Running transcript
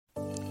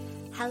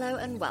Hello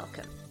and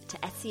welcome to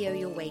SEO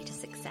Your Way to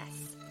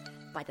Success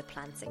by The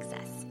Plan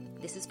Success.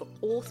 This is for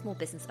all small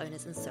business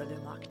owners and solo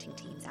marketing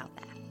teams out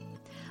there.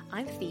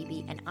 I'm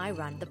Phoebe and I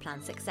run The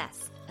Plan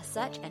Success, a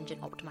search engine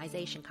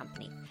optimization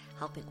company,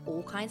 helping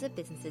all kinds of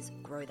businesses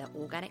grow their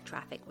organic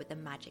traffic with the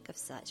magic of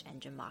search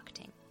engine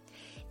marketing.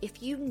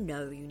 If you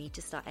know you need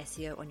to start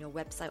SEO on your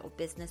website or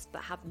business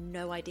but have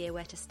no idea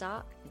where to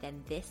start,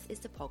 then this is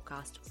the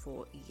podcast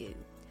for you.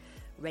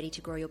 Ready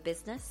to grow your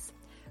business?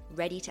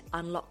 Ready to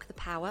unlock the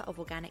power of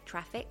organic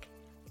traffic?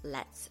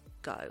 Let's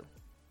go.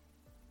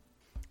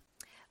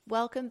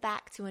 Welcome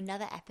back to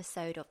another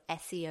episode of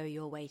SEO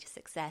Your Way to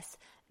Success.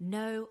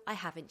 No, I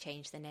haven't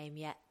changed the name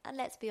yet, and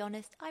let's be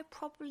honest, I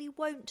probably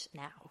won't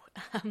now.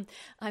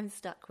 I'm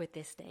stuck with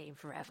this name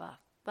forever.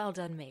 Well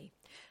done me.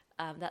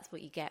 That's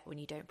what you get when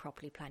you don't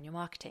properly plan your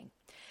marketing.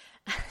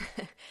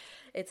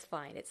 It's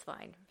fine.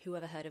 Who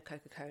ever heard of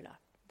Coca-Cola?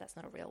 That's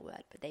not a real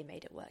word, but they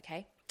made it work,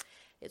 hey?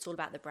 It's all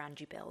about the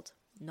brand you build,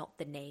 not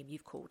the name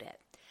you've called it.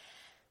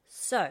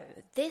 So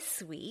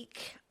this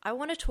week, I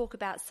want to talk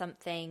about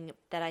something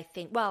that I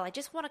think, I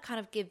just want to kind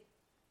of give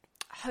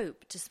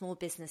hope to small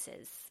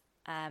businesses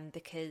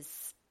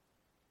because,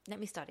 let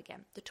me start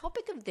again. The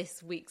topic of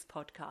this week's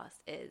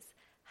podcast is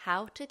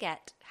how to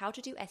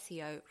do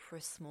SEO for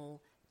a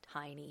small,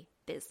 tiny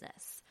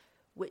business,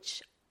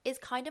 which is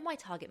kind of my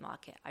target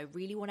market. I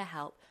really want to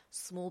help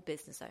small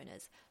business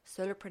owners,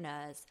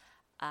 solopreneurs,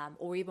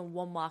 or even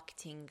one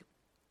marketing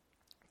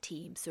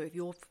team. So if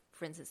you're,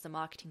 for instance, the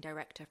marketing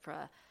director for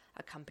a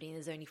company and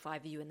there's only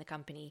 5 of you in the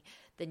company,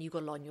 then you've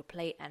got a lot on your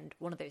plate, and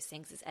one of those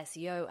things is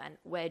SEO, and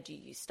where do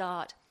you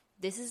start?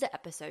 This is the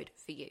episode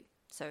for you.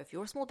 So if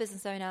you're a small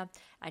business owner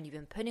and you've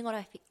been putting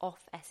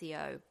off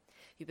SEO,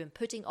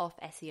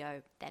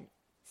 then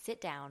sit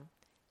down,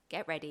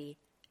 get ready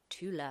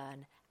to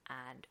learn,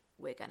 and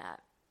we're gonna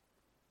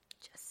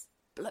just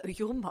blow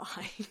your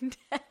mind.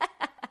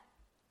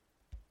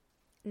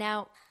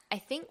 Now, I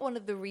think one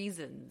of the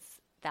reasons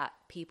that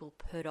people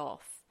put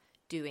off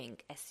doing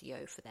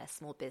SEO for their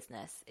small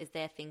business is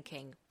they're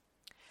thinking,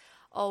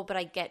 oh, but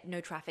I get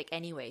no traffic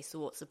anyway, so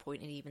what's the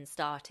point in even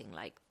starting?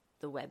 Like,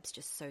 the web's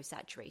just so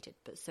saturated.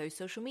 But so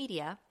social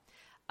media,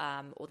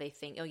 or they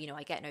think,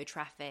 I get no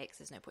traffic, so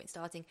there's no point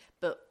starting.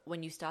 But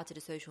when you started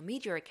a social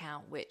media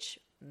account, which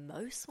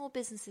most small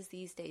businesses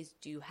these days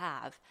do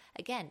have,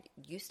 again,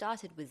 you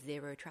started with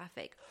zero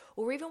traffic.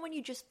 Or even when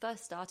you just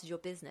first started your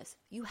business,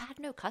 you had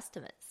no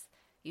customers.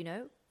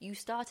 You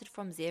started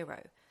from zero.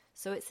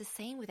 So it's the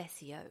same with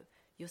SEO.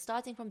 You're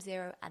starting from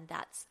zero, and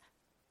that's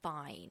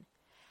fine.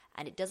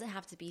 And it doesn't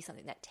have to be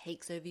something that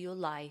takes over your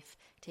life,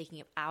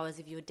 taking up hours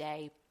of your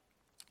day.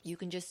 You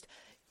can just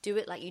do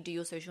it like you do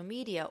your social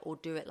media, or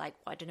do it like,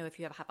 I don't know if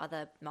you ever have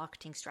other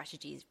marketing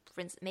strategies.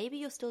 For instance, maybe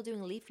you're still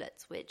doing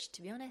leaflets, which,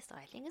 to be honest,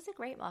 I think is a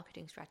great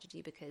marketing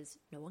strategy because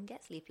no one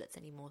gets leaflets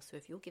anymore. So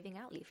if you're giving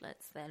out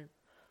leaflets, then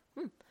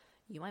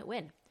you might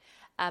win.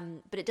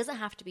 But it doesn't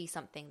have to be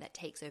something that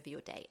takes over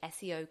your day.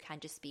 SEO can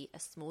just be a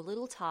small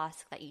little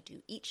task that you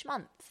do each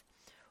month,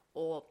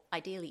 or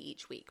ideally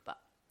each week, but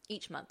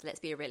each month. Let's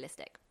be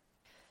realistic.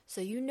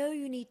 So you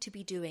need to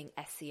be doing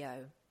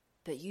SEO,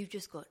 but you've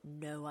just got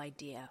no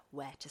idea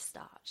where to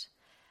start.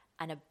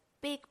 And a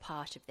big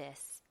part of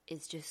this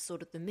is just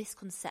sort of the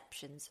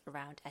misconceptions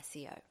around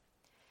SEO.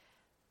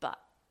 But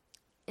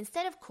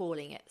instead of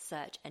calling it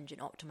search engine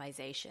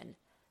optimization,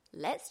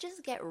 let's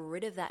just get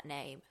rid of that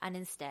name and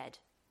instead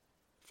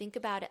think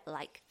about it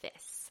like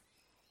this.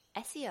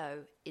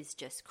 SEO is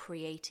just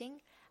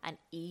creating an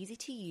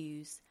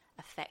easy-to-use,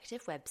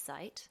 effective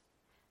website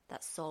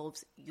that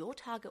solves your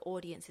target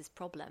audience's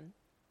problem.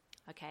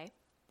 Okay,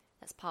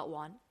 that's part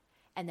one.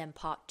 And then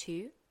part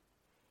two,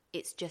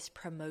 it's just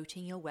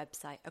promoting your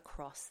website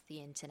across the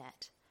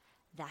internet.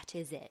 That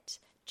is it.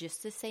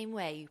 Just the same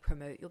way you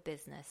promote your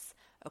business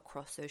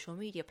across social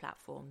media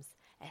platforms,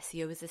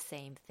 SEO is the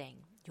same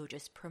thing. You're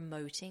just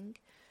promoting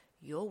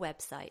your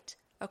website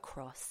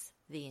across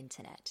the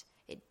internet.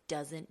 It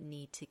doesn't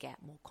need to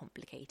get more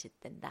complicated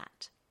than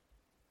that.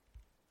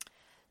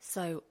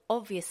 So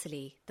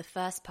obviously, the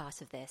first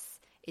part of this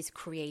is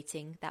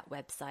creating that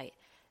website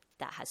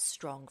that has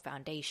strong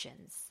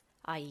foundations,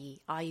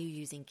 i.e., are you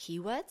using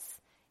keywords?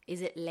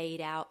 Is it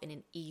laid out in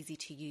an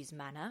easy-to-use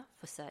manner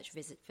for site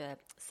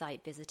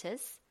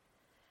visitors?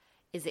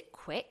 Is it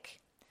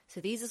quick?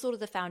 So these are sort of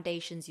the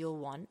foundations you'll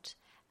want.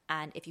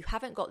 And if you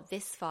haven't got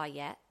this far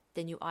yet,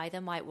 then you either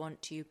might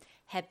want to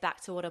head back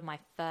to one of my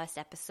first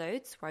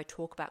episodes where I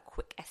talk about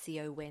quick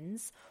SEO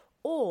wins,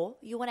 or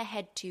you want to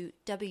head to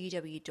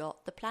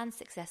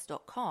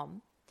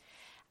www.theplansuccess.com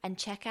and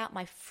check out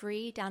my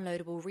free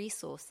downloadable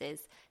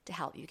resources to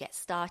help you get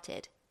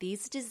started.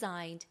 These are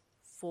designed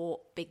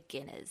for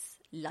beginners,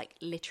 like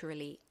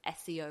literally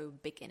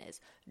SEO beginners,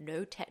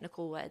 no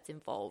technical words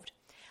involved.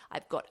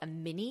 I've got a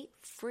mini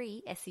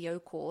free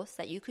SEO course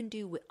that you can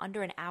do with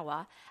under an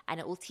hour, and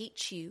it will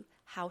teach you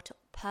how to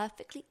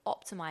perfectly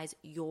optimize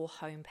your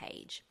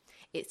homepage.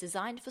 It's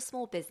designed for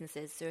small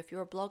businesses, so if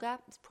you're a blogger,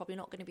 it's probably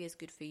not going to be as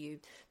good for you.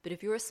 But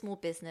if you're a small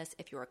business,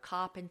 if you're a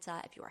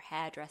carpenter, if you're a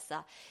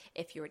hairdresser,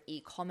 if you're an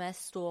e-commerce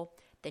store,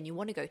 then you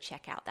want to go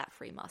check out that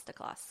free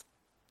masterclass.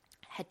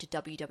 Head to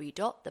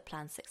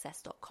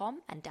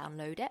www.theplansuccess.com and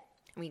download it.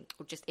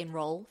 Or just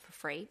enroll for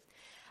free.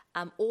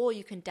 Or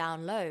you can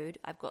download,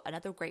 I've got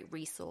another great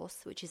resource,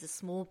 which is a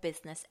small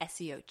business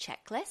SEO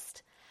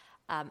checklist.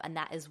 And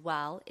that as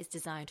well is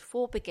designed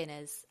for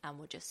beginners and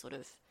will just sort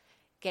of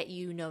get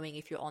you knowing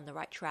if you're on the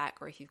right track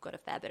or if you've got a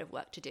fair bit of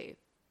work to do.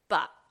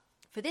 But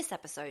for this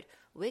episode,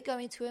 we're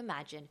going to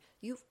imagine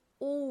you've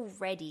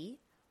already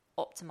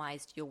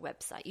optimized your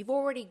website. You've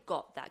already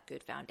got that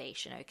good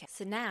foundation, okay?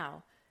 So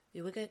now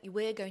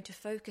we're going to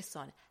focus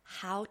on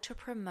how to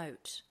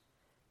promote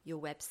your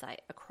website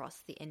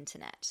across the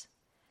internet.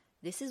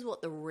 This is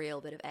what the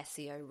real bit of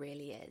SEO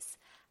really is.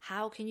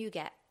 How can you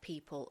get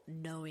people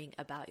knowing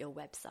about your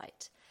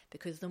website?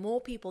 Because the more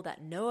people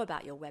that know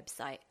about your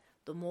website,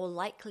 the more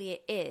likely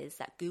it is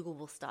that Google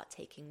will start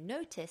taking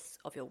notice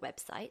of your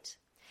website.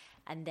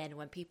 And then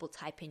when people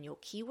type in your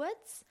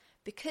keywords,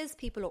 because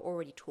people are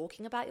already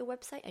talking about your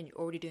website and you're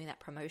already doing that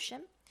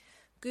promotion,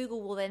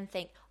 Google will then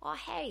think, oh,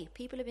 hey,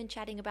 people have been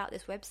chatting about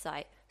this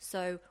website.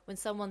 So when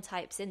someone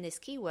types in this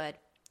keyword,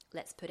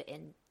 let's put it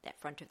in the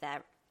front of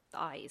their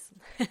eyes.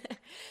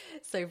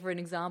 So for an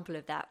example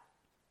of that,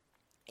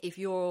 if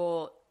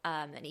you're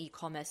an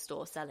e-commerce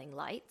store selling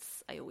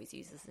lights, I always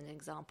use this as an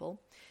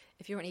example.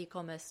 If you're an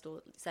e-commerce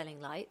store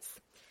selling lights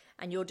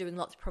and you're doing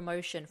lots of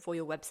promotion for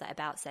your website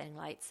about selling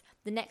lights,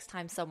 the next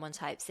time someone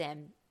types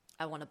in,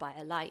 I want to buy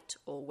a light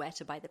or where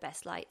to buy the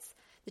best lights,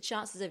 the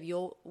chances of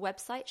your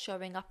website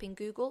showing up in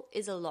Google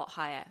is a lot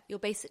higher. You're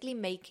basically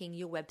making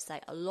your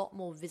website a lot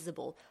more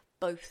visible,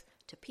 both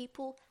to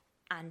people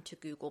and to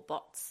Google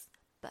bots.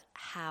 But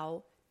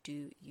how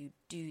do you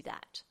do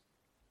that?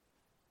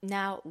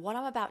 Now, what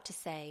I'm about to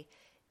say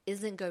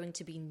isn't going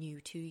to be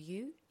new to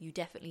you. You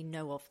definitely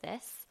know of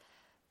this.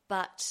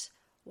 But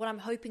what I'm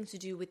hoping to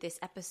do with this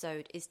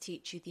episode is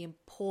teach you the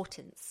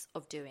importance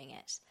of doing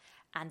it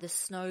and the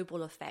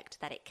snowball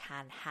effect that it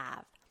can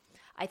have.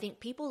 I think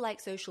people like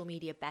social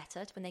media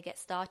better when they get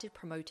started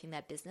promoting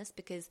their business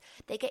because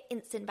they get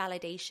instant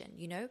validation,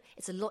 you know?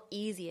 It's a lot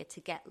easier to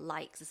get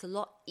likes. It's a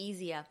lot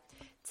easier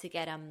to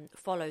get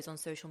follows on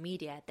social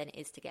media than it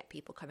is to get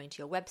people coming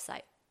to your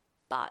website.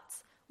 But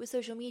with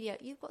social media,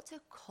 you've got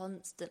to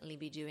constantly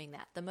be doing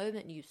that. The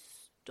moment you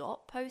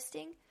stop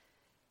posting,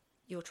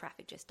 your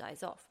traffic just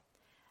dies off.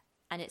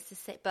 And it's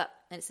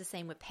the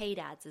same with paid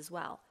ads as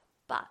well.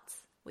 But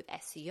with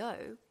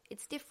SEO,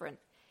 it's different.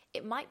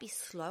 It might be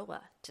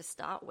slower to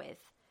start with,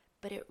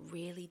 but it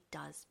really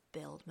does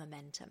build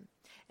momentum.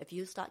 If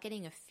you start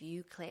getting a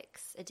few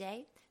clicks a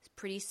day,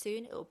 pretty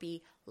soon it'll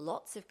be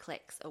lots of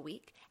clicks a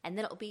week, and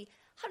then it'll be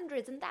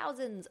hundreds and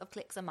thousands of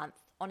clicks a month,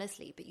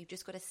 honestly, but you've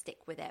just got to stick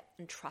with it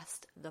and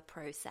trust the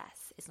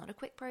process. It's not a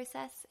quick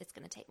process. It's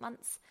going to take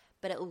months,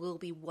 but it will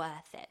be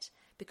worth it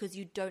because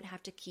you don't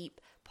have to keep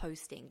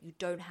posting. You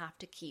don't have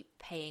to keep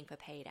paying for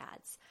paid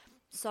ads.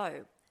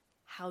 So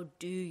how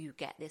do you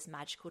get this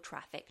magical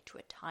traffic to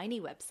a tiny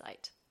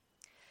website?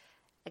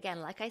 Again,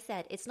 like I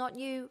said, it's not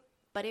new,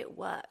 but it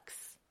works.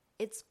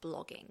 It's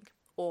blogging,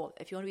 or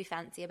if you want to be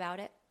fancy about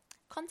it,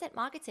 content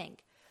marketing.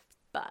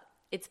 But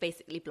it's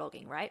basically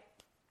blogging, right?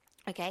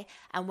 Okay,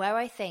 and where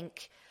I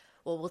think,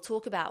 well, we'll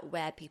talk about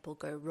where people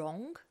go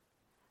wrong,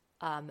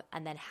 and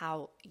then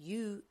how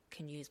you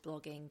can use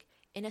blogging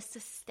in a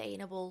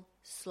sustainable,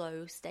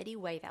 slow, steady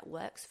way that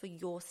works for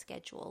your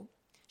schedule.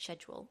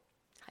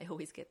 I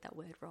always get that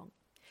word wrong.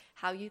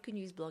 How you can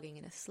use blogging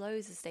in a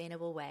slow,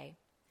 sustainable way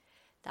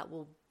that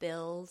will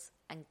build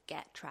and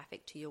get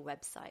traffic to your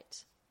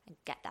website and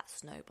get that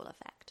snowball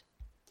effect.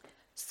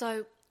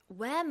 So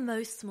where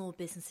most small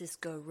businesses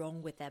go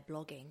wrong with their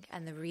blogging,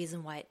 and the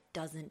reason why it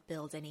doesn't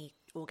build any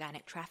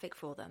organic traffic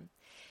for them,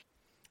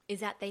 is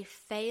that they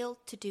fail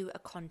to do a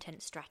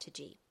content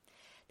strategy.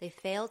 They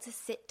fail to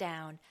sit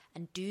down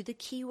and do the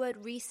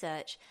keyword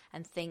research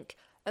and think,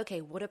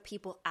 okay, what are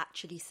people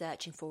actually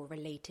searching for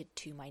related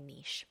to my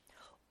niche?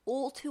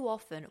 All too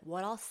often,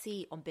 what I'll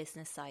see on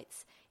business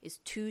sites is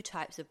two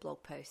types of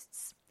blog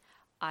posts.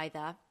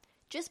 Either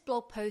just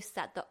blog posts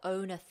that the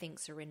owner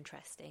thinks are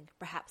interesting,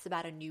 perhaps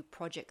about a new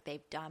project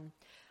they've done.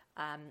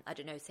 I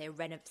don't know,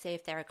 say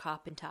if they're a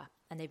carpenter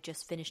and they've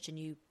just finished a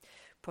new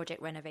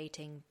project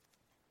renovating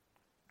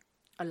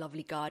a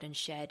lovely garden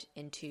shed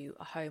into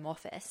a home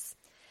office.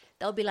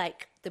 They'll be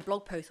like, the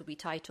blog post will be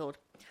titled,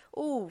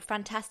 "Oh,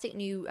 fantastic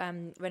new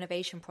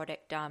renovation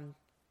project done."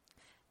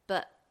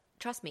 But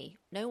trust me,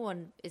 no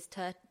one is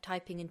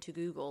typing into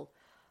Google,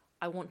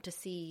 "I want to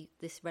see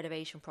this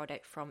renovation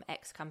project from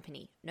X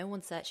company." No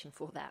one's searching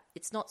for that.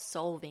 It's not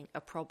solving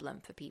a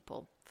problem for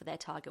people, for their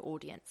target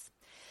audience.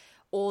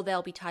 Or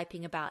they'll be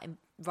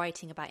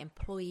writing about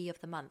employee of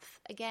the month.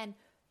 Again,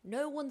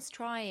 no one's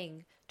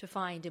trying to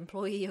find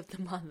employee of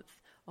the month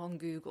on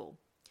Google.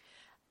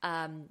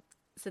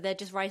 So they're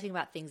just writing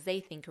about things they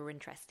think are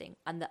interesting.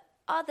 And the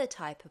other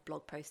type of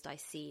blog post I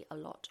see a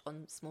lot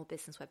on small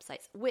business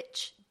websites,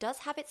 which does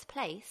have its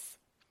place,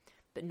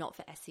 but not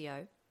for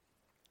SEO,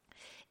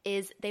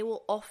 is they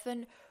will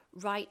often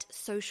write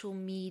social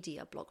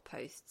media blog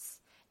posts.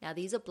 Now,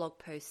 these are blog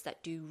posts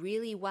that do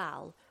really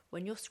well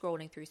when you're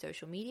scrolling through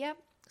social media,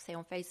 say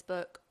on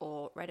Facebook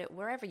or Reddit,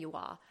 wherever you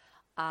are,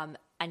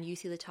 and you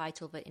see the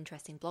title of an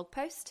interesting blog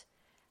post,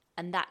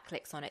 and that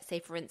clicks on it. Say,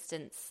 for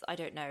instance, I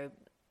don't know,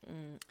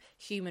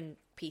 human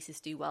pieces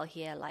do well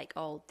here, like,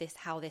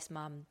 how this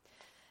mum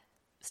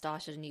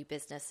started a new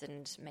business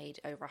and made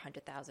over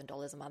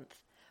 $100,000 a month,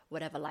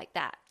 whatever like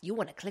that. You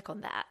want to click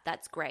on that.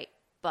 That's great.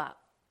 But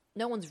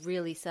no one's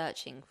really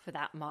searching for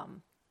that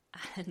mum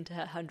and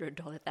a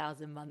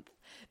 $100,000 a month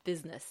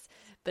business,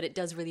 but it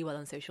does really well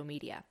on social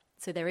media.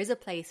 So there is a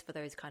place for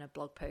those kind of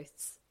blog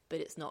posts, but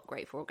it's not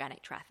great for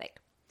organic traffic.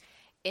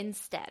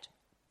 Instead,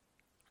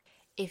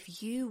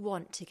 if you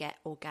want to get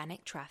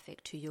organic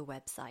traffic to your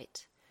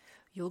website,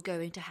 you're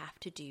going to have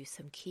to do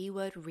some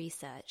keyword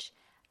research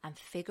and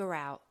figure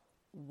out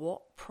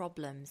what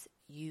problems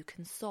you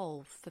can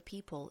solve for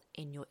people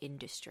in your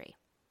industry.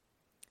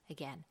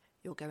 Again,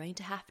 you're going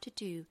to have to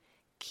do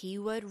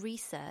keyword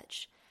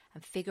research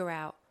and figure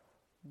out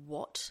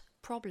what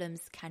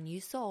problems can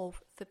you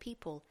solve for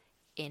people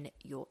in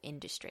your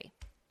industry.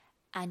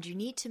 And you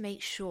need to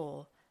make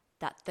sure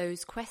that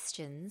those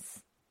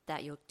questions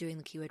that you're doing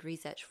the keyword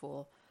research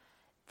for,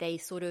 they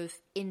sort of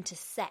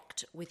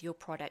intersect with your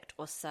product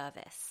or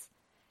service.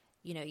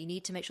 You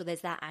need to make sure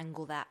there's that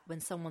angle that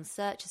when someone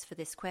searches for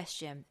this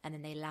question and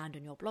then they land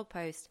on your blog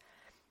post,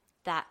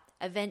 that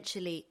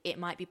eventually it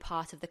might be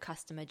part of the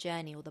customer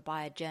journey or the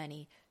buyer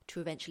journey to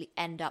eventually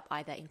end up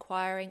either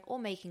inquiring or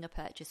making a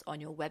purchase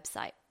on your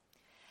website.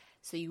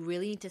 So you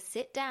really need to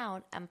sit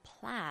down and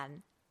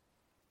plan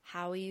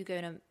how are you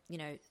going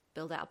to,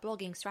 build out a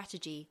blogging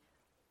strategy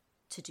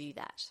to do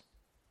that.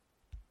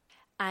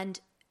 And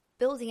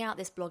building out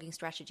this blogging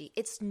strategy,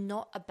 it's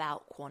not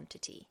about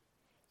quantity.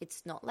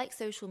 It's not like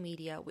social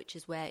media, which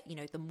is where,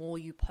 the more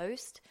you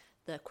post,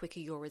 the quicker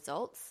your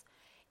results.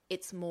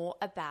 It's more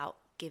about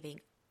giving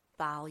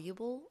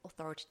valuable,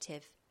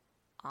 authoritative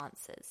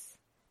answers.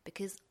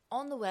 Because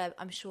on the web,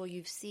 I'm sure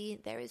you've seen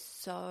there is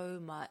so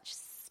much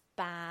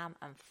spam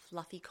and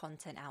fluffy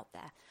content out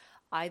there,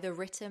 either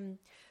written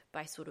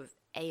by sort of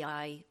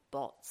AI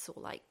bots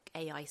or like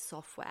AI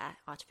software,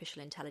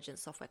 artificial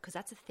intelligence software, because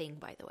that's a thing,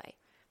 by the way.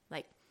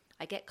 Like,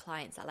 I get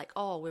clients that are like,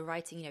 we're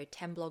writing,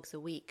 10 blogs a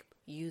week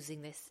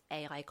using this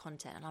AI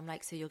content. And I'm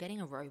like, so you're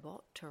getting a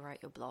robot to write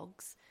your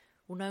blogs?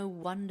 Well, no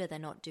wonder they're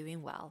not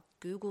doing well.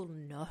 Google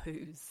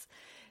knows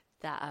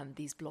that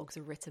these blogs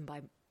are written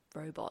by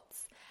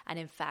robots. And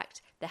in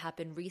fact, there have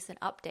been recent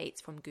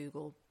updates from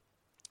Google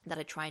that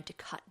are trying to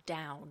cut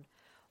down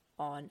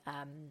on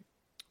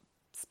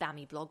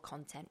spammy blog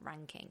content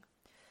ranking.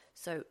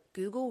 So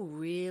Google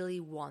really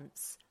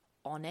wants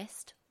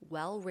honest,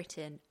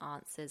 well-written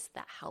answers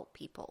that help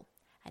people.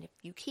 And if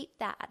you keep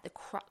that at the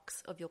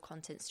crux of your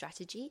content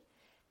strategy,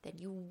 then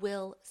you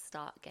will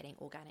start getting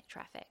organic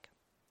traffic.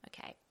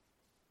 Okay.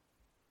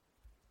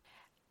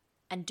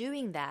 And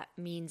doing that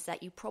means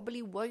that you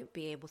probably won't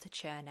be able to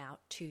churn out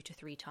 2 to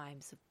 3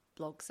 times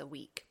blogs a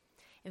week.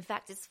 In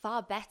fact, it's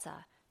far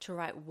better to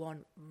write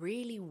one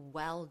really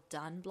well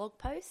done blog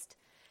post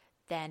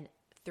than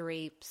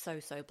 3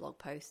 so-so blog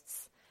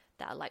posts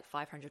that are like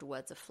 500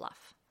 words of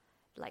fluff.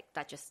 Like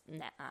that just,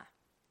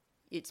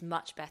 It's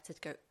much better to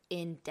go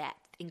in depth,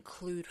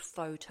 include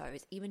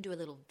photos, even do a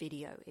little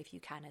video if you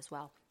can as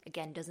well.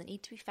 Again, doesn't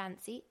need to be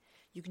fancy.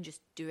 You can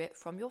just do it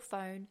from your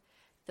phone,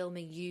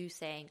 filming you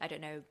saying, I don't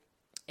know,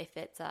 if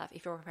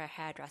you're a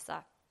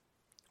hairdresser,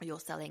 you're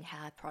selling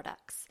hair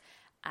products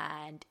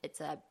and it's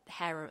a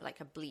hair,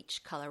 like a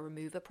bleach color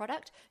remover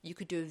product, you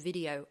could do a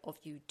video of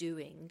you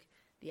doing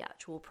the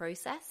actual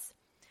process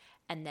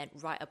and then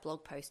write a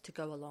blog post to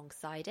go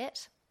alongside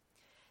it.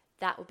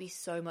 That would be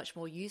so much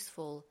more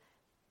useful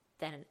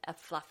than a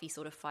fluffy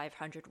sort of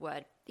 500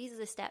 word. These are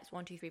the steps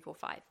 1, 2, 3, 4,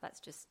 5. That's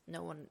just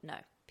no.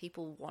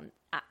 People want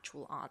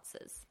actual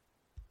answers.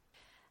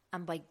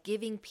 And by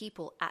giving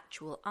people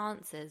actual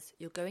answers,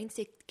 you're going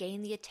to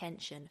gain the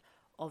attention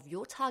of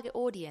your target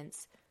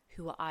audience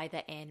who are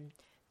either in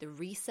the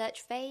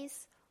research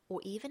phase or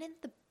even in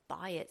the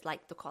buyers,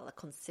 like the call it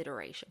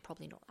consideration,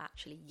 probably not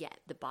actually yet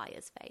the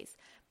buyer's phase,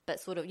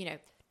 but sort of,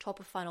 top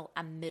of funnel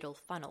and middle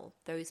funnel,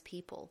 those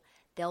people.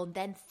 They'll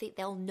then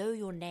they'll know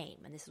your name,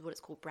 and this is what it's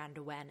called, brand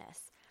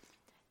awareness.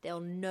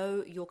 They'll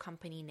know your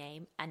company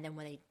name, and then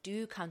when they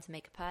do come to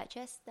make a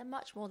purchase, they're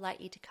much more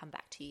likely to come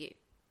back to you.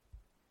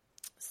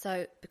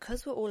 So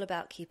because we're all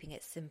about keeping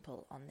it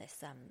simple on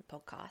this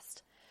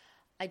podcast,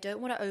 I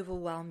don't want to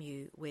overwhelm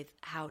you with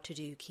how to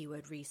do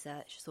keyword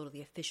research, sort of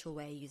the official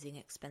way using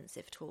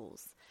expensive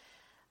tools.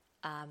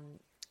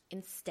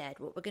 Instead,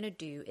 what we're going to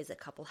do is a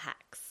couple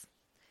hacks.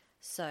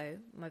 So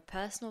my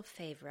personal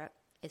favorite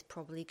is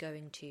probably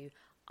going to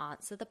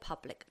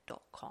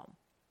answerthepublic.com.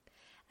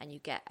 And you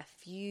get a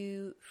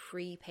few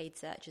free paid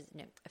searches,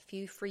 a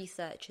few free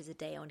searches a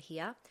day on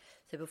here.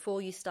 So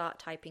before you start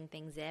typing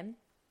things in,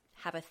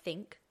 have a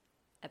think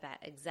about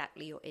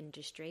exactly your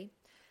industry.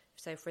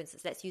 So for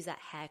instance, let's use that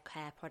hair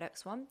care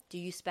products one. Do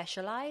you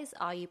specialize?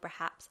 Are you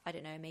perhaps, I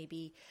don't know,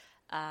 maybe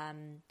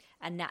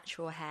a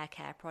natural hair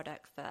care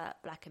product for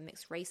Black and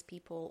mixed race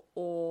people,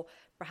 or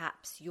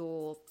perhaps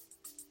you're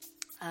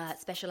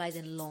specialize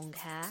in long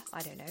hair.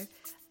 I don't know.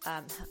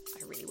 I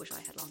really wish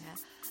I had long hair.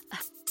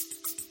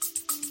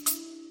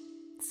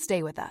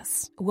 Stay with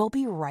us. We'll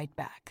be right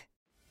back.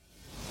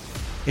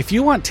 If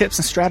you want tips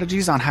and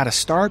strategies on how to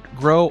start,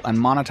 grow, and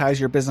monetize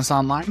your business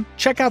online,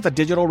 check out the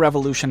Digital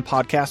Revolution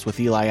podcast with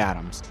Eli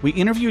Adams. We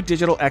interview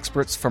digital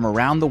experts from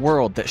around the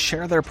world that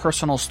share their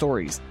personal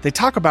stories. They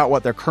talk about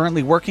what they're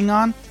currently working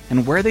on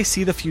and where they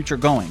see the future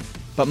going.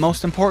 But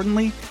most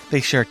importantly,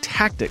 they share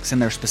tactics in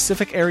their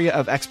specific area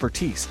of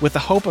expertise with the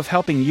hope of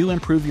helping you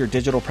improve your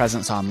digital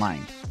presence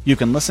online. You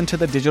can listen to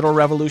the Digital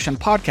Revolution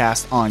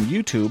podcast on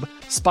YouTube,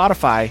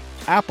 Spotify,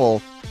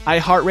 Apple,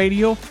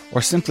 iHeartRadio,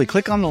 or simply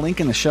click on the link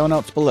in the show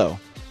notes below.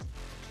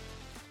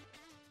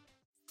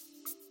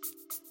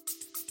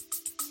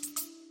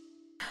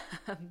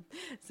 So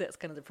that's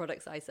kind of the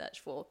products I search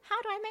for.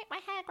 How do I make my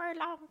hair grow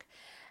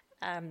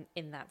long?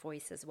 In that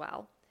voice as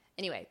well.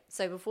 Anyway,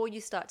 so before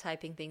you start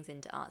typing things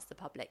in to answer the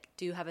public,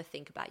 do have a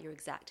think about your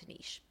exact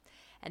niche.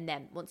 And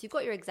then once you've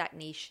got your exact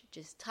niche,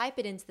 just type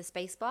it into the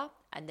spacebar,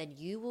 and then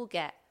you will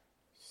get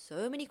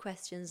so many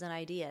questions and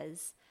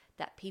ideas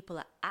that people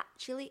are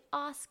actually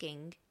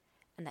asking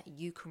and that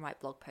you can write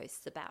blog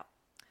posts about.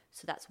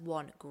 So that's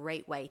one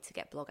great way to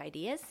get blog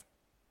ideas.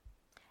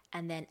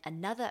 And then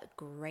another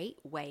great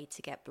way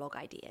to get blog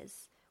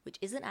ideas, which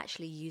isn't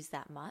actually used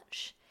that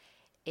much,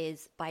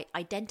 is by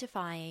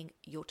identifying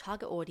your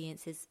target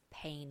audience's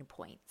pain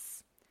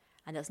points.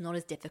 And that's not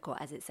as difficult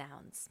as it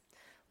sounds.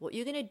 What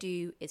you're going to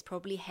do is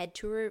probably head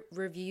to a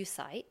review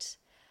site,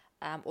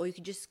 or you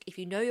can just, if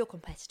you know your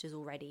competitors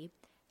already,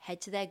 head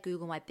to their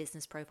Google My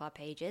Business profile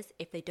pages.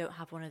 If they don't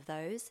have one of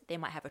those, they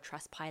might have a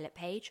Trustpilot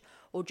page,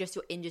 or just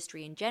your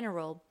industry in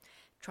general.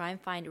 Try and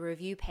find a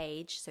review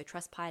page. So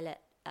Trustpilot,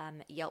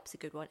 Yelp's a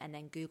good one, and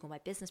then Google My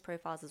Business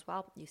profiles as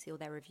well. You see all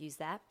their reviews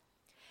there.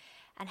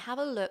 And have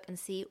a look and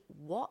see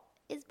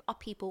are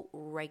people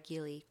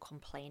regularly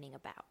complaining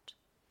about.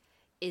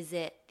 Is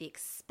it the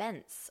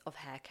expense of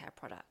hair care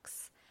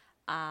products?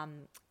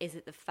 Is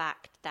it the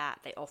fact that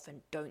they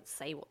often don't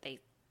say what they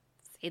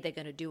say they're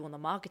going to do on the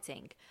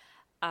marketing?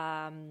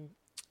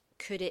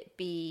 Could it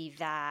be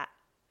that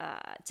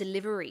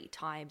delivery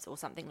times or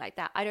something like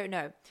that? I don't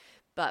know.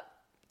 But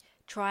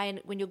try and,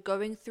 when you're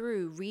going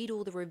through, read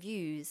all the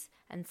reviews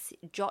and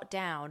jot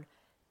down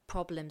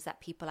problems that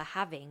people are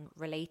having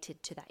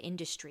related to that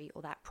industry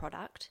or that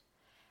product,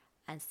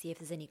 and see if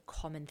there's any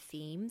common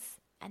themes.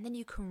 And then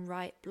you can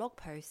write blog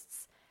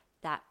posts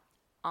that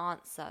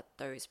answer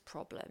those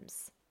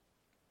problems.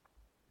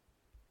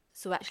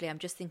 So actually, I'm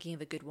just thinking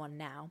of a good one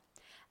now.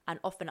 And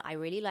often I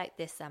really like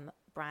this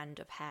brand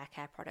of hair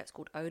care products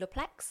called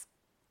Olaplex.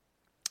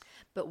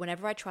 But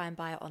whenever I try and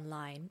buy it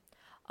online,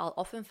 I'll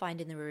often find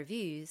in the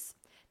reviews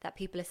that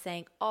people are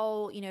saying,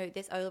 oh,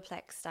 this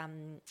Olaplex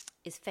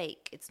is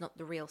fake. It's not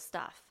the real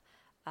stuff.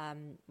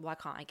 Why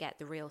can't I get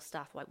the real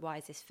stuff? Why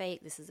is this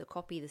fake? This is a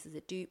copy. This is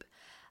a dupe.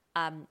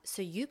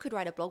 So you could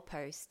write a blog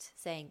post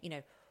saying,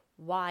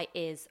 why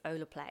is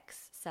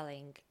Olaplex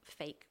selling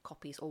fake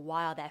copies, or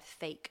why are there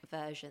fake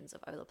versions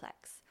of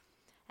Olaplex?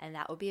 And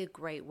that would be a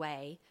great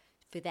way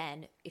for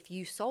then, if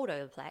you sold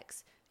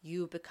Olaplex,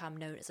 you would become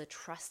known as a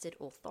trusted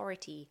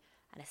authority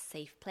and a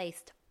safe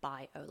place to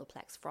buy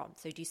Olaplex from.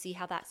 So do you see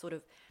how that sort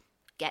of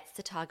gets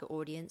the target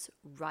audience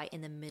right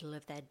in the middle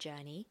of their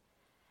journey?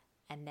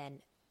 And then,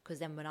 because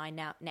then when I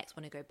next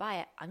want to go buy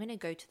it, I'm going to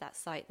go to that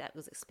site that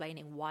was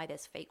explaining why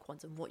there's fake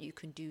ones and what you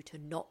can do to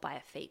not buy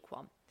a fake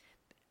one.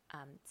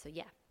 So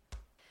yeah.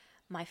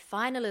 My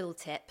final little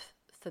tip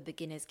for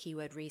beginners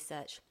keyword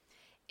research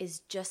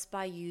is just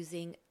by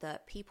using the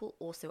people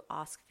also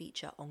ask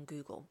feature on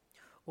Google,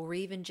 or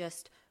even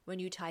just when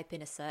you type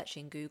in a search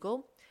in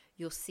Google,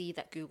 you'll see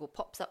that Google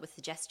pops up with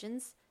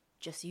suggestions,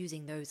 just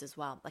using those as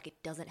well. Like,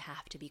 it doesn't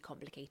have to be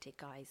complicated,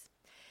 guys.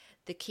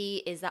 The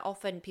key is that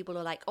often people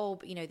are like, oh,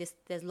 but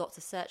there's lots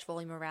of search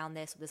volume around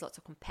this, or there's lots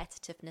of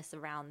competitiveness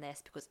around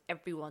this because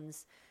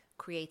everyone's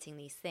creating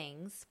these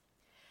things.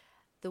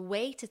 The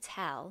way to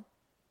tell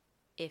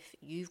if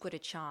you've got a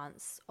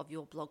chance of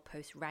your blog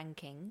post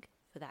ranking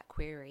for that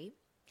query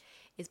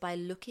is by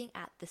looking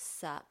at the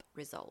SERP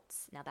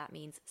results. Now that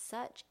means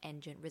search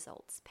engine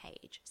results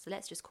page. So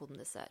let's just call them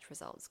the search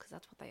results because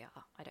that's what they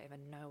are. I don't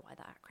even know why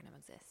that acronym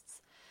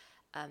exists.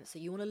 So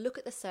you want to look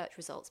at the search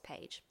results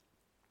page.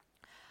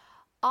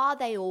 Are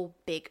they all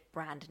big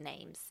brand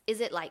names?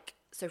 Is it like,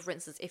 so for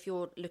instance, if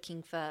you're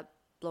looking for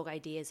blog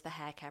ideas for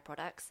hair care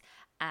products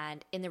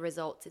and in the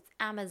results it's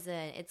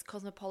Amazon, it's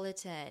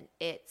Cosmopolitan,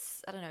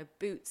 it's, I don't know,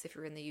 Boots if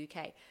you're in the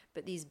UK,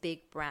 but these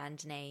big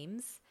brand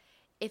names,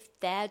 if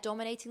they're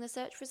dominating the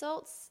search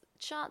results,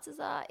 chances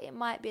are it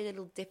might be a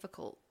little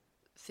difficult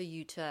for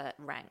you to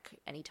rank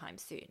anytime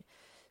soon.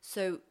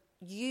 So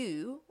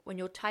when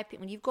you're typing,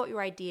 when you've got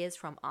your ideas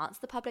from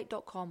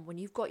answerthepublic.com, when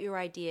you've got your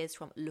ideas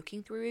from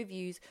looking through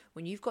reviews,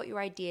 when you've got your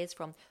ideas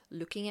from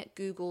looking at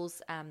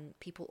Google's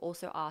people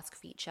also ask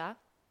feature,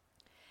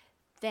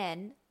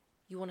 then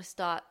you want to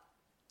start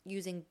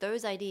using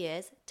those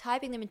ideas,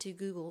 typing them into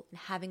Google and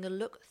having a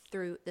look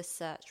through the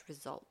search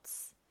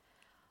results.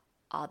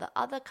 Are the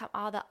other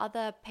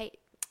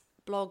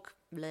blog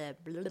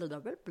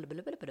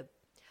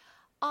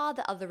Are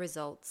the other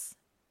results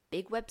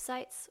big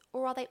websites,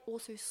 or are they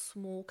also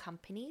small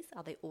companies?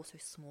 Are they also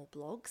small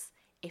blogs?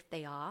 If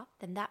they are,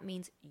 then that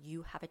means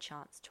you have a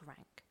chance to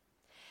rank.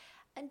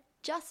 And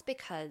just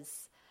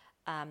because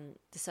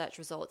the search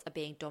results are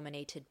being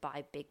dominated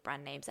by big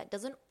brand names, that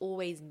doesn't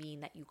always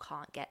mean that you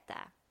can't get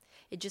there.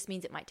 It just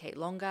means it might take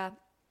longer.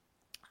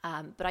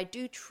 But I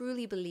do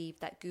truly believe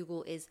that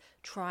Google is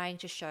trying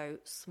to show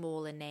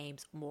smaller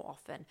names more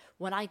often.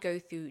 When I go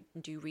through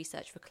and do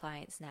research for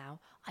clients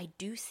now, I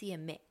do see a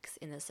mix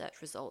in the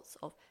search results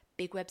of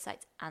big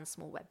websites and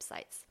small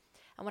websites.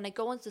 And when I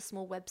go onto the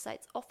small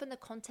websites, often the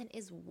content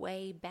is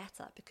way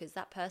better because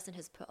that person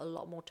has put a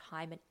lot more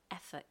time and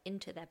effort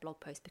into their blog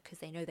post because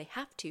they know they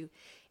have to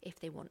if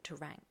they want to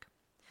rank.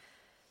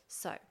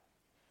 So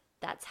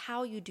that's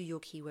how you do your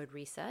keyword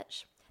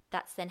research.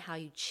 That's then how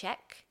you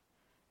check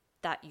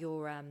that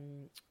your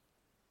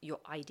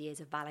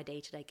ideas are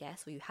validated, I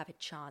guess, or you have a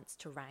chance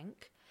to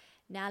rank.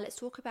 Now let's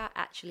talk about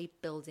actually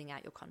building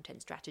out your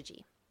content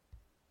strategy.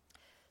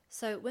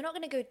 So we're not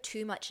going to go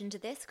too much into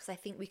this because I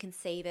think we can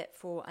save it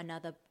for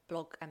another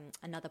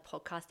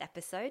podcast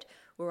episode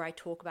where I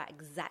talk about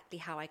exactly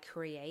how I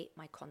create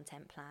my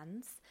content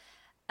plans.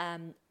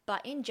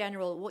 But in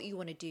general, what you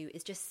want to do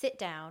is just sit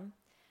down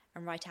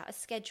and write out a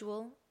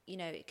schedule.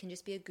 It can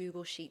just be a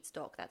Google Sheets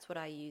doc. That's what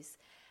I use.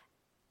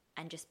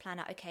 And just plan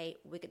out, okay,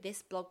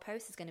 this blog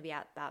post is going to be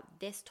about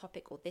this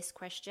topic or this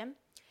question.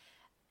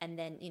 And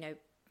then,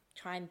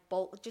 try and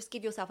just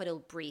give yourself a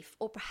little brief,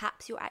 or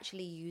perhaps you're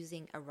actually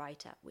using a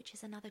writer, which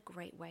is another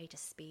great way to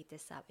speed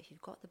this up. If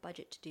you've got the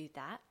budget to do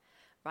that,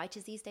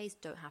 writers these days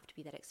don't have to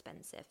be that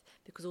expensive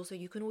because also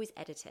you can always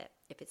edit it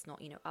if it's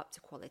not, up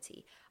to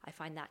quality. I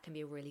find that can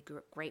be a really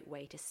great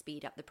way to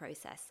speed up the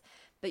process.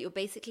 But you're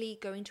basically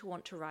going to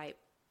want to write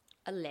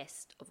a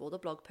list of all the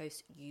blog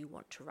posts you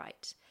want to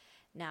write.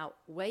 Now,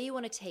 where you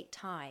want to take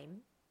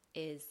time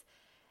is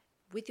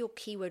with your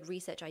keyword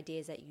research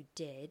ideas that you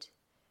did,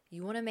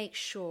 you want to make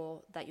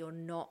sure that you're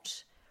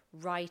not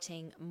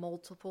writing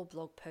multiple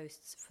blog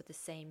posts for the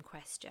same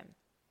question.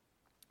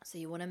 So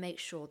you want to make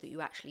sure that you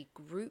actually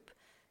group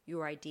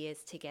your ideas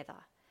together.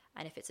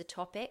 And if it's a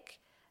topic,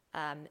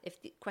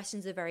 if the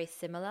questions are very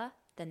similar,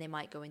 then they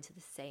might go into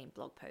the same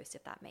blog post,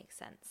 if that makes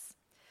sense.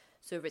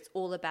 So if it's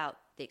all about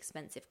the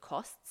expensive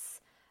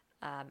costs,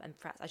 and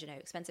perhaps,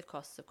 expensive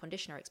costs of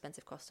conditioner,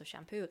 expensive costs of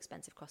shampoo,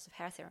 expensive costs of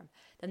hair serum,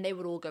 then they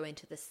would all go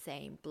into the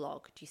same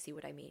blog. Do you see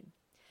what I mean?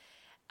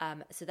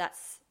 So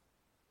that's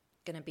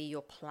going to be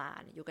your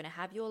plan. You're going to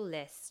have your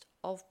list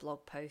of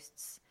blog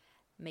posts,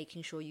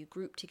 making sure you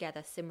group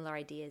together similar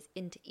ideas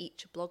into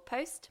each blog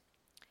post.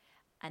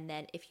 And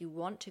then if you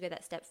want to go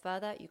that step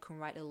further, you can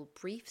write little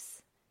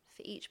briefs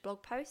for each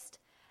blog post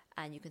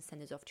and you can send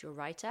those off to your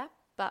writer.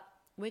 But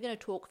we're going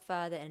to talk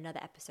further in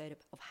another episode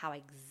of how I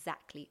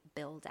exactly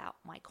build out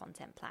my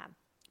content plan.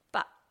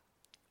 But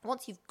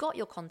once you've got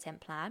your content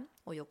plan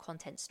or your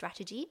content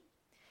strategy,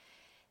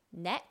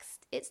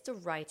 next, it's the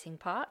writing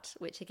part,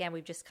 which again,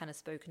 we've just kind of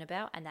spoken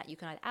about, and that you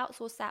can either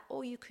outsource that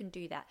or you can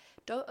do that.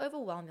 Don't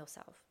overwhelm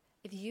yourself.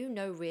 If you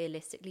know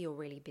realistically you're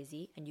really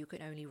busy and you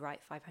can only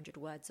write 500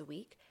 words a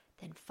week,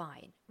 then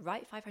fine.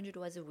 Write 500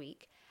 words a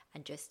week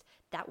and just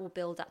that will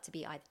build up to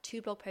be either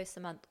 2 blog posts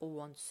a month or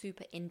 1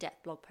 super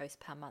in-depth blog post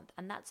per month.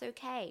 And that's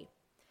okay.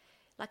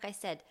 Like I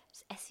said,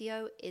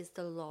 SEO is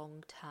the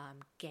long-term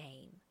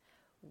game.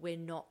 We're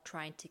not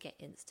trying to get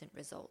instant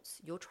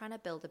results. You're trying to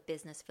build a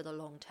business for the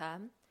long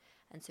term.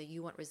 And so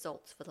you want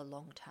results for the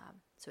long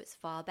term. So it's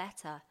far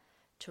better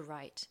to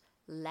write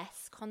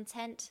less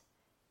content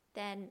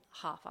than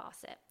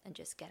half-ass it and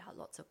just get out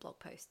lots of blog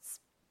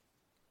posts.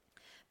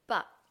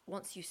 But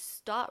once you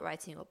start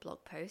writing your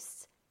blog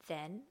posts,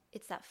 then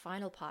it's that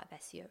final part of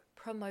SEO,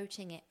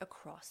 promoting it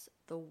across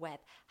the web.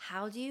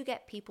 How do you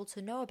get people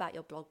to know about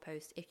your blog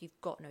post if you've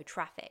got no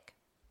traffic?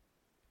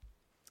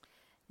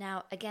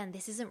 Now, again,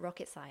 this isn't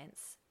rocket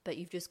science, but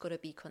you've just got to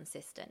be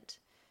consistent.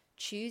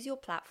 Choose your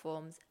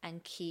platforms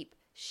and keep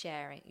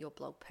sharing your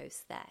blog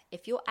posts there.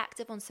 If you're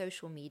active on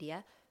social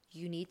media,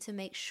 you need to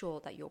make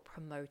sure that you're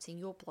promoting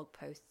your blog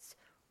posts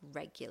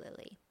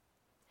regularly.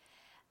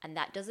 And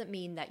that doesn't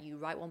mean that you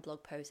write one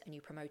blog post and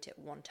you promote it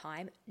one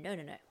time. No.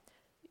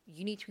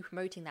 You need to be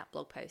promoting that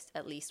blog post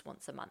at least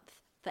once a month,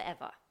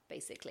 forever,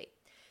 basically.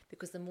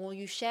 Because the more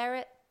you share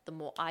it, the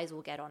more eyes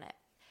will get on it.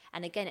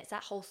 And again, it's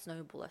that whole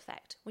snowball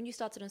effect. When you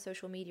started on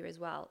social media as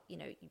well, you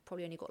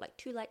probably only got like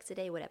 2 likes a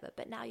day, whatever,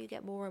 but now you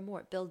get more and more.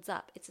 It builds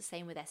up. It's the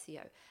same with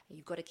SEO. And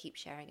you've got to keep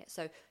sharing it.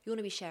 So you want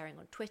to be sharing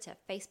on Twitter,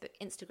 Facebook,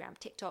 Instagram,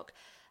 TikTok.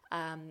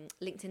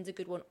 LinkedIn's a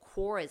good one.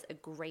 Quora is a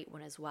great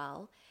one as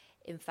well.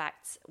 In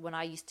fact, when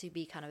I used to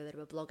be kind of a bit of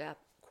a blogger,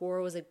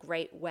 Quora was a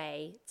great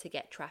way to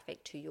get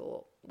traffic to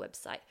your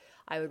website.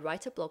 I would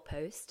write a blog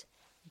post,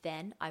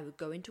 then I would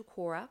go into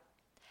Quora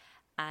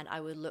and I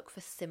would look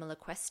for similar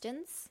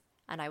questions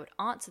and I would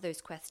answer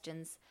those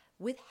questions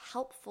with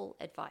helpful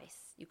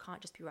advice. You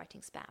can't just be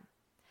writing spam.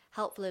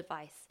 Helpful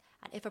advice.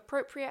 And if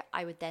appropriate,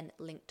 I would then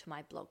link to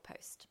my blog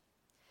post.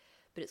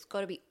 But it's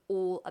got to be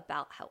all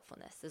about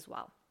helpfulness as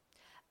well.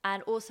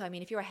 And also, I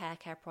mean, if you're a hair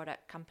care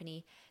product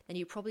company, then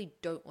you probably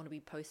don't want to be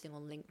posting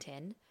on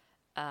LinkedIn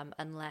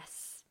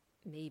unless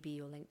maybe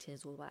your LinkedIn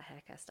is all about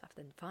hair care stuff,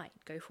 then fine,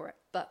 go for it.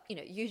 But,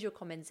 use your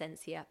common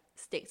sense here.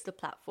 Stick to the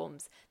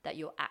platforms that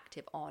you're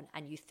active on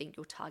and you think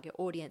your target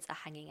audience are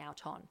hanging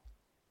out on.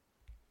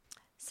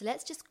 So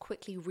let's just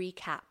quickly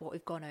recap what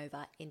we've gone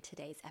over in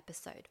today's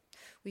episode.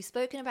 We've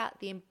spoken about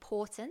the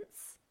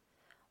importance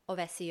of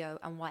SEO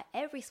and why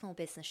every small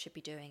business should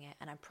be doing it.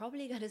 And I'm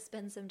probably going to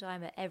spend some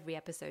time at every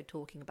episode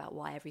talking about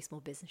why every small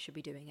business should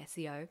be doing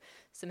SEO.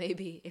 So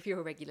maybe if you're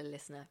a regular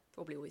listener,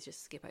 probably always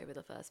just skip over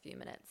the first few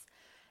minutes.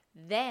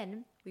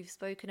 Then we've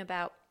spoken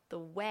about the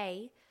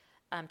way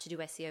to do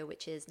SEO,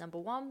 which is number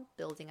 1,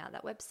 building out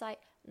that website.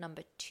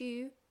 Number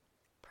 2,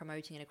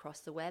 promoting it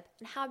across the web.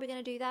 And how are we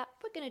going to do that?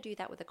 We're going to do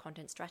that with a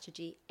content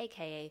strategy,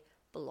 aka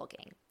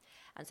blogging.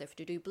 And so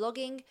to do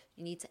blogging,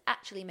 you need to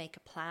actually make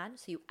a plan.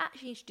 So you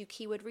actually need to do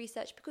keyword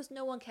research because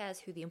no one cares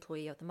who the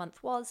employee of the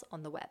month was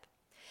on the web.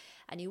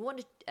 And you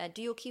want to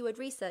do your keyword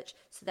research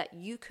so that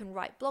you can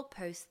write blog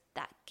posts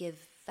that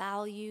give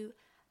value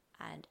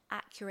and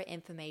accurate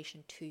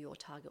information to your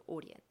target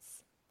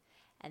audience.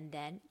 And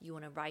then you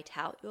want to write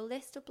out your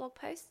list of blog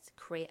posts,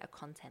 create a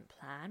content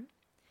plan,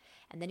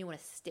 and then you want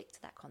to stick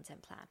to that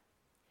content plan.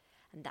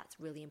 And that's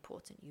really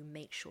important. You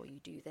make sure you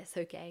do this,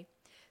 okay?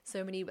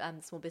 So many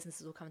small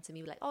businesses will come to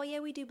me like, oh yeah,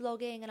 we do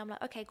blogging. And I'm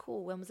like, okay,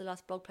 cool. When was the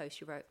last blog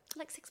post you wrote?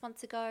 Like 6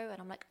 months ago.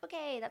 And I'm like,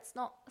 okay, that's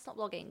not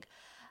blogging.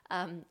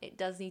 It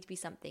does need to be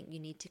something you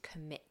need to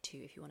commit to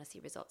if you want to see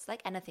results.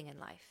 Like anything in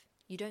life.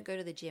 You don't go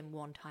to the gym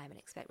one time and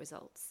expect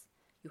results.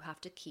 You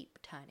have to keep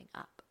turning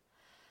up.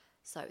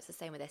 So it's the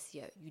same with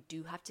SEO. You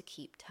do have to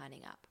keep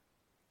turning up.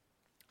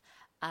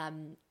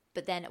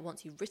 But then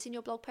once you've written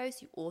your blog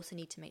post, you also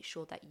need to make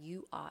sure that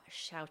you are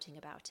shouting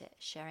about it,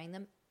 sharing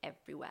them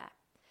everywhere.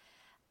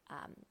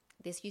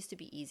 This used to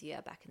be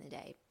easier back in the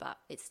day, but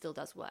it still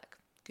does work.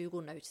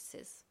 Google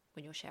notices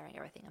when you're sharing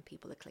everything and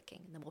people are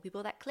clicking. And the more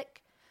people that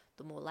click,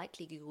 the more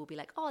likely Google will be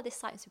like, oh, this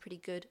site is pretty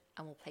good,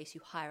 and will place you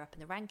higher up in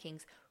the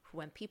rankings for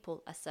when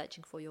people are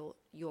searching for your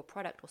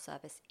product or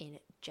service in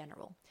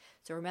general.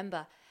 So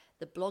remember,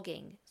 the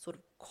blogging sort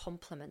of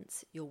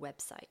complements your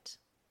website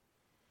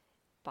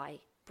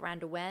by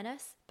brand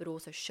awareness, but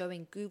also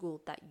showing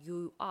Google that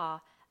you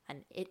are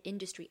an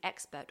industry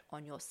expert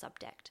on your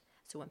subject.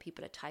 So when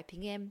people are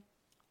typing in,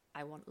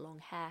 I want long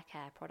hair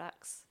care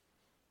products,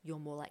 you're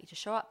more likely to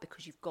show up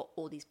because you've got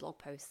all these blog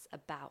posts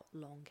about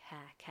long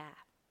hair care.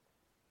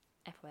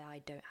 FYI, I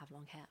don't have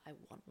long hair, I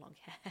want long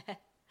hair.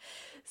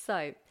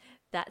 So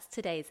that's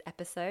today's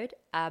episode.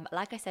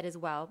 Like I said as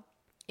well,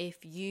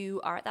 if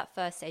you are at that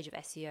first stage of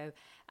SEO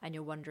and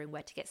you're wondering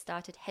where to get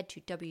started, head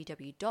to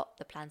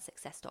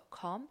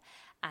www.theplansuccess.com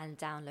and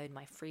download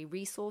my free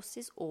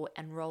resources or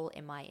enroll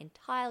in my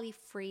entirely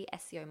free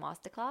SEO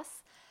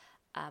masterclass.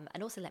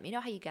 And also let me know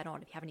how you get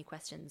on. If you have any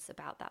questions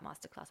about that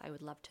masterclass, I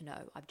would love to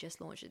know. I've just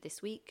launched it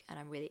this week and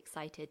I'm really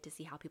excited to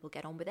see how people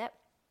get on with it.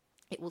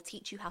 It will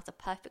teach you how to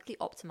perfectly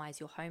optimize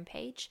your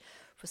homepage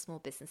for small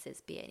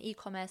businesses, be it an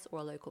e-commerce or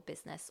a local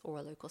business or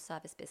a local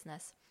service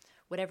business.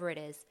 Whatever it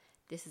is,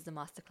 this is the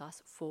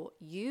masterclass for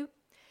you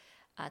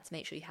to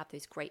make sure you have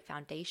those great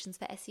foundations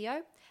for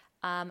SEO.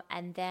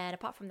 And then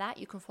apart from that,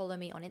 you can follow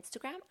me on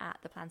Instagram at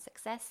The Plan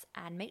Success,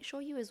 and make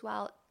sure you as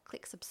well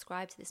click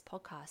subscribe to this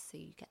podcast so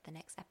you get the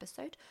next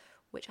episode,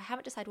 which I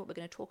haven't decided what we're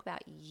going to talk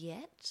about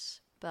yet,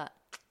 but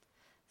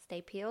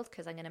stay peeled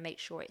because I'm going to make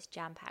sure it's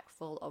jam-packed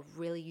full of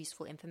really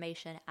useful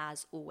information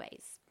as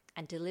always,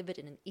 and delivered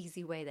in an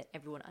easy way that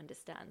everyone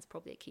understands.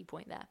 Probably a key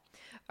point there.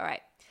 All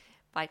right.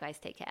 Bye guys.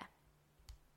 Take care.